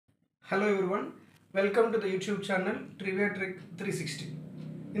Hello everyone, welcome to the YouTube channel Trivia Trick 360.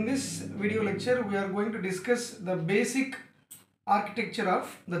 In this video lecture, we are going to discuss the basic architecture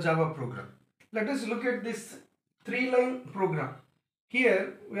of the Java program. Let us look at this three-line program.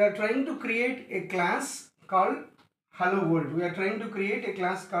 Here, we are trying to create a class called Hello World. We are trying to create a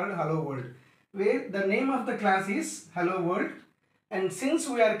class called Hello World, where the name of the class is Hello World. And since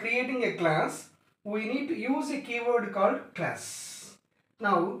we are creating a class, we need to use a keyword called class.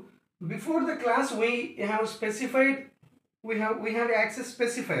 Now, before the class we have specified, we have access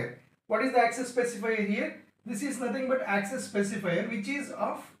specifier. What is the access specifier here? This is nothing but access specifier which is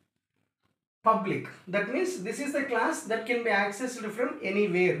of public. That means this is the class that can be accessed from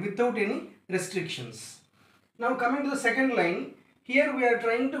anywhere without any restrictions. Now coming to the second line, here we are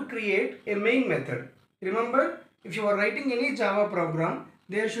trying to create a main method. Remember, if you are writing any Java program,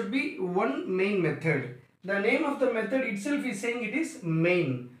 there should be one main method. The name of the method itself is saying it is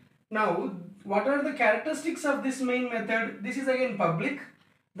main. Now, what are the characteristics of this main method? This is again public.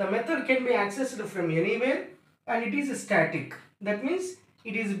 The method can be accessed from anywhere and it is static. That means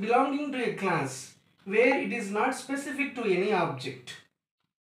it is belonging to a class where it is not specific to any object.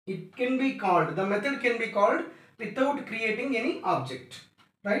 It can be called, the method can be called without creating any object,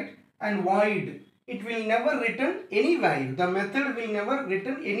 right? And void, it will never return any value. The method will never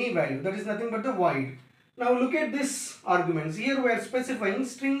return any value. That is nothing but the void. Now look at this arguments. Here we are specifying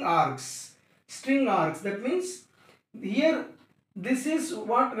string args. String args, that means here this is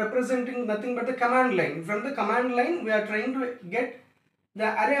what representing nothing but the command line. From the command line we are trying to get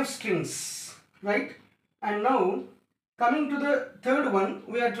the array of strings, right? And now coming to the third one,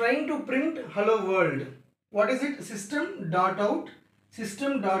 we are trying to print hello world. What is it? System.out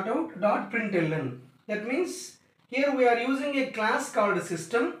println. That means here we are using a class called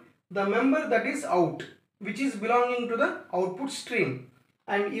system, the member that is out, which is belonging to the output stream,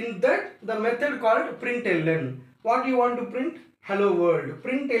 and in that the method called println. What you want to print? Hello world.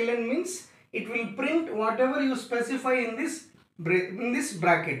 Println means it will print whatever you specify in this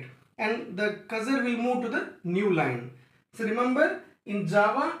bracket, and the cursor will move to the new line. So remember, in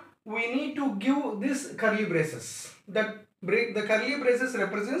Java we need to give this curly braces. The curly braces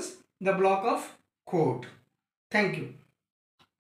represents the block of code. Thank you.